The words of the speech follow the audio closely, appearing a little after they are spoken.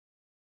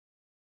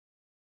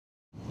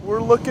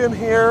We're looking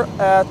here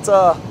at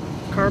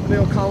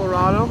Carbondale,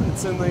 Colorado.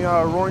 It's in the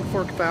Roaring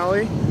Fork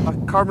Valley.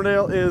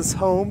 Carbondale is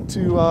home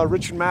to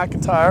Richard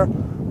McIntyre,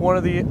 one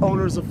of the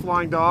owners of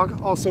Flying Dog,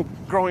 also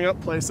growing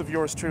up place of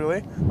yours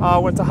truly.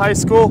 Went to high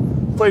school,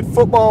 played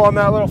football on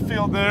that little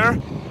field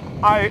there.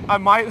 I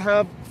might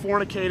have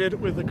fornicated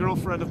with a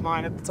girlfriend of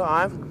mine at the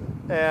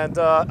time. And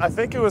I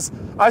think it was,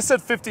 I said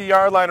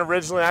 50-yard line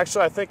originally.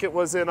 Actually, I think it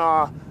was in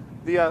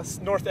the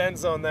north end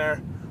zone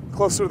there,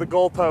 closer to the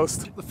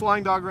goalpost. The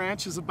Flying Dog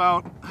Ranch is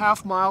about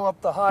half mile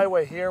up the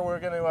highway here. We're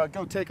going to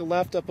go take a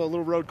left up a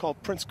little road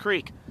called Prince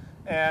Creek.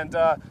 And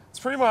it's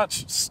pretty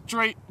much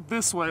straight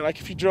this way, like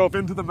if you drove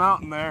into the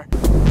mountain there.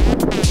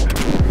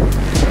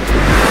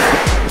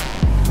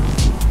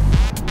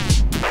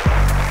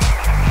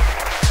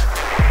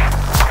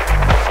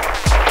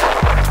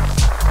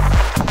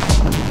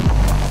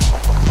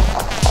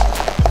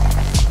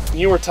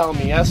 You were telling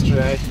me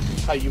yesterday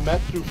how you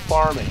met through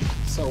farming.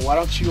 So why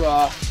don't you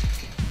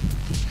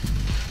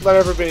let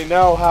everybody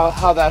know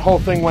how that whole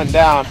thing went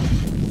down.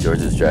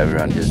 George is driving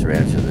around his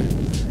ranch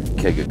with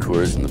a keg of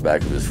Coors in the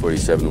back of his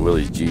 47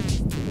 Willys Jeep.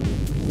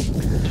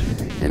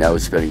 And I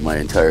was spending my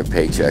entire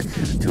paycheck,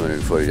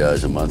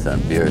 $240 a month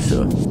on beer,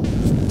 so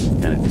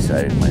kind of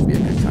decided it might be a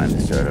good time to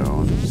start our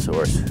own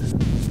source.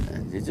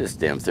 It's just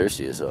damn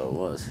thirsty is all it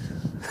was.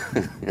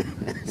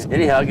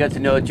 Anyhow, I got to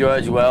know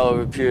George well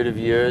over a period of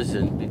years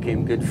and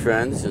became good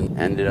friends and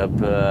ended up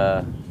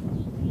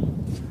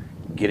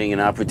getting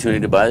an opportunity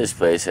to buy this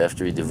place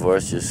after he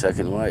divorced his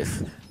second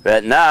wife.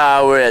 But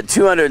now we're at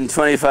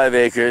 225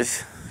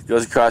 acres,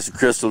 goes across the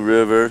Crystal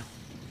River,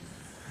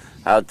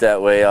 out that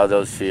way, all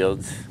those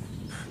fields.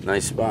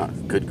 Nice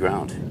spot, good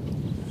ground.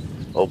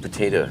 Old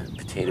potato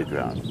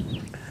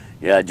ground.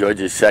 Yeah,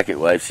 George's second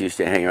wife, she used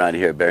to hang around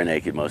here bare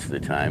naked most of the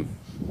time.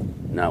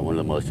 Not one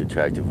of the most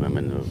attractive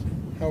women.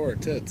 How were her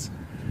tits?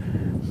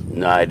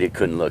 No, I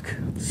couldn't look.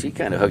 She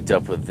kind of hooked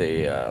up with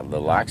the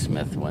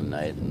locksmith one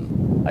night,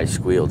 and I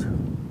squealed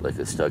like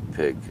a stuck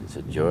pig. I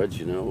said, George,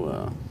 you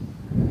know,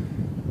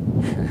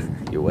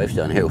 your wife's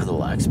down here with a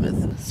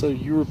locksmith. So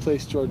you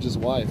replaced George's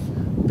wife?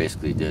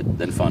 Basically did,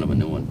 then found him a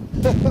new one.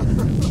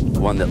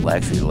 One that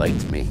actually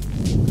liked me.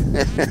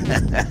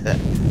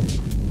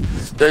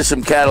 There's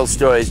some cattle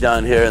stories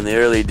down here in the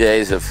early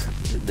days of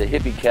the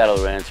hippie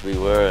cattle ranch we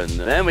were, and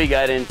then we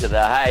got into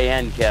the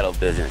high-end cattle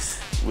business.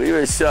 We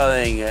were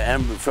selling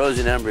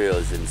frozen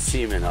embryos and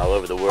semen all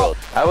over the world.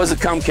 I was a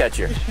cum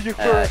catcher.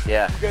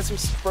 Yeah. You guys were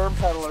sperm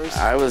peddlers.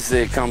 I was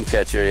the cum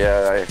catcher,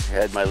 yeah. I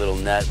had my little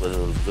net with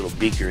a little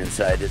beaker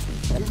inside it.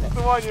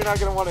 The one you're not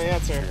going to want to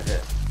answer.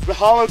 The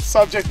hollowed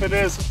subject that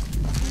is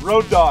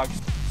road dog.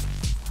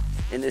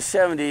 In the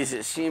 70s,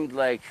 it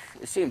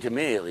seemed to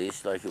me at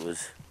least, like it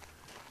was,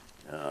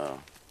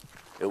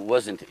 it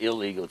wasn't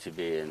illegal to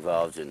be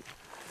involved in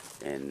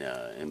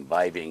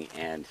imbibing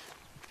and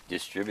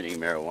distributing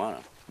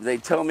marijuana. They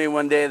told me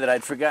one day that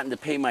I'd forgotten to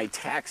pay my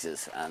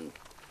taxes on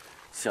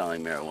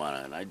selling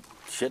marijuana, and I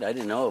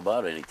didn't know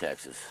about any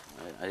taxes.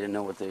 I didn't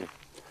know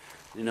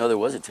there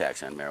was a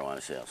tax on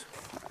marijuana sales.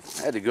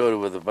 I had to go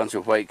with a bunch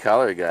of white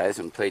collar guys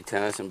and play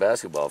tennis and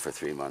basketball for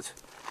 3 months.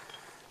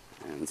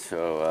 And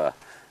so,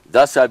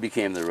 thus I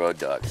became the road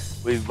dog.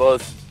 We've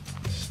both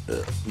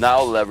now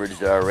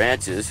leveraged our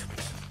ranches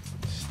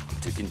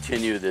to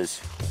continue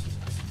this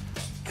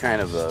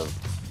kind of a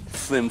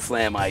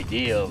flim-flam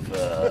idea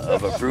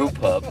of a brew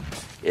pub.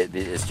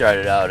 It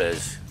started out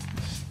as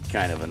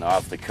kind of an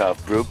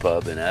off-the-cuff brew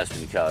pub in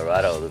Aspen,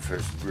 Colorado, the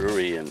first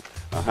brewery in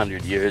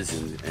 100 years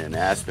in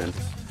Aspen.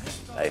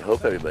 I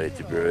hope everybody at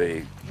the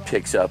brewery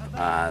picks up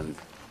on,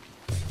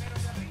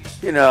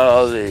 you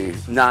know, the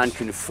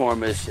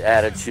nonconformist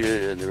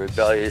attitude and the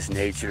rebellious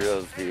nature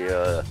of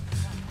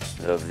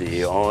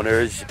the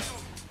owners,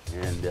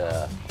 and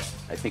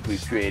I think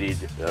we've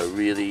created a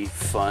really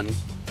fun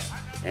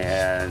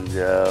and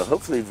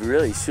hopefully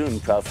really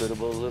soon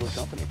profitable little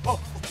company.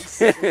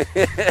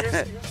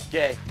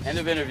 Okay, end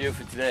of interview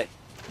for today.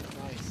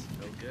 Nice,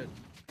 very good.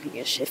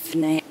 Jeg er chef,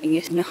 nej,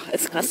 jeg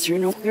er kasser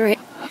nok,